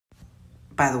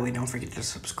By the way, don't forget to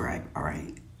subscribe,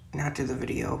 alright? Now to the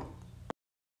video.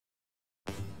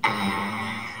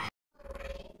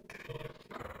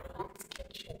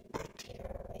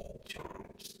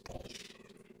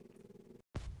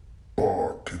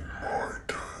 Back in my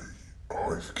day,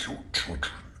 I've killed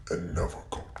children and never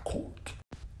got caught.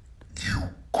 You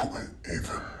couldn't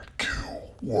even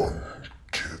kill one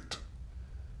kid.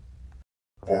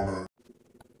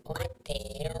 What do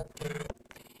you got there?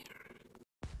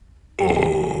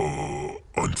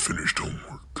 Unfinished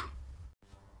homework.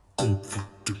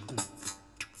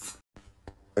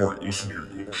 Alright, listen here,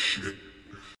 you little shit.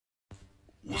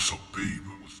 What's up, babe?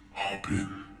 Hop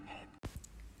in.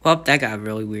 Well, that got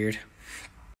really weird.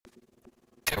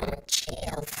 Don't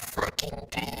you fucking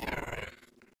dare.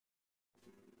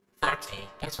 Foxy,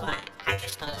 guess what? I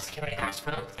just got a security guard's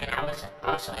phone, and I was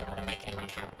also able to make it my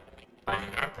account by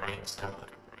an app I installed.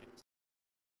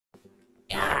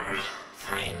 Yeah,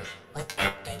 fine. What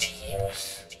app did you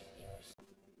use?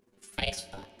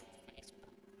 Facebook.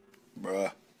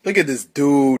 Bruh, look at this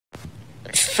dude.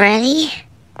 Freddy?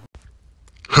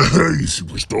 Hey,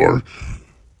 superstar.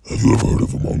 Have you ever heard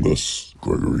of Among Us,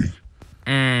 Gregory?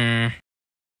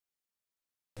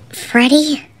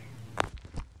 Freddy?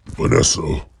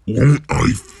 Vanessa, won't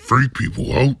I freak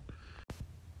people out?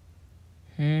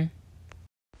 You're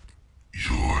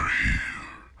here,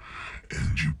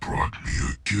 and you brought me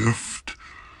a gift.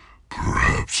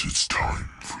 Perhaps it's time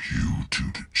for you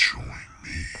two to join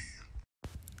me.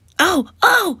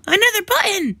 Oh, another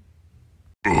button!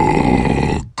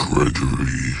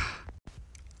 Gregory.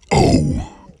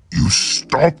 Oh, you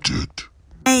stopped it.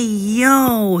 Hey,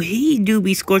 yo, he do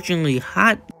be scorchingly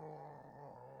hot.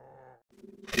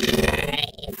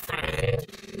 Hey, friend.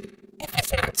 If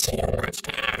it's not too much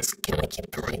to ask, can we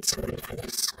keep the lights on for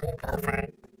this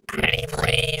sleepover? Pretty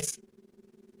please.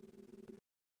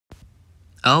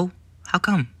 Oh, how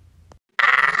come?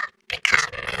 Because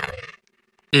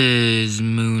Is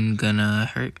Moon gonna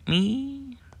hurt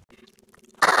me?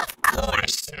 of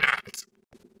course not.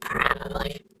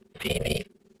 Probably. Maybe.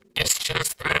 It's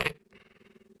just that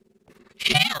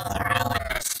he'll ruin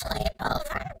the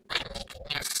sleepover by making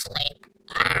you sleep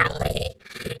early.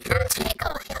 He'll take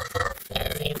all your little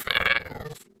fizzy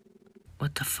friends.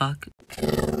 What the fuck? Go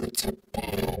to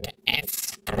bed.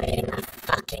 It's 3 in the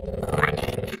fucking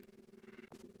morning.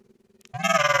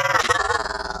 No!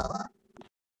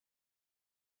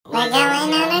 We're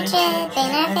going on a trip in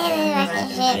our favorite rocket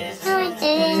ship, soaring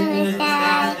through the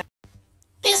sky.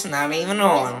 It's not even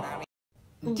on.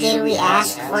 Did we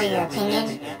ask for your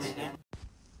opinion?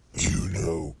 You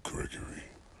know, Gregory,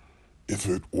 if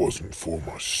it wasn't for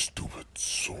my stupid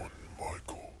son,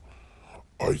 Michael,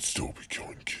 I'd still be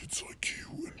killing kids like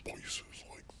you in places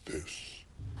like this.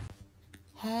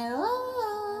 Hello?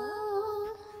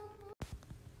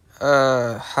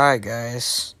 Hi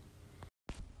guys.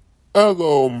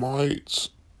 Hello, mates.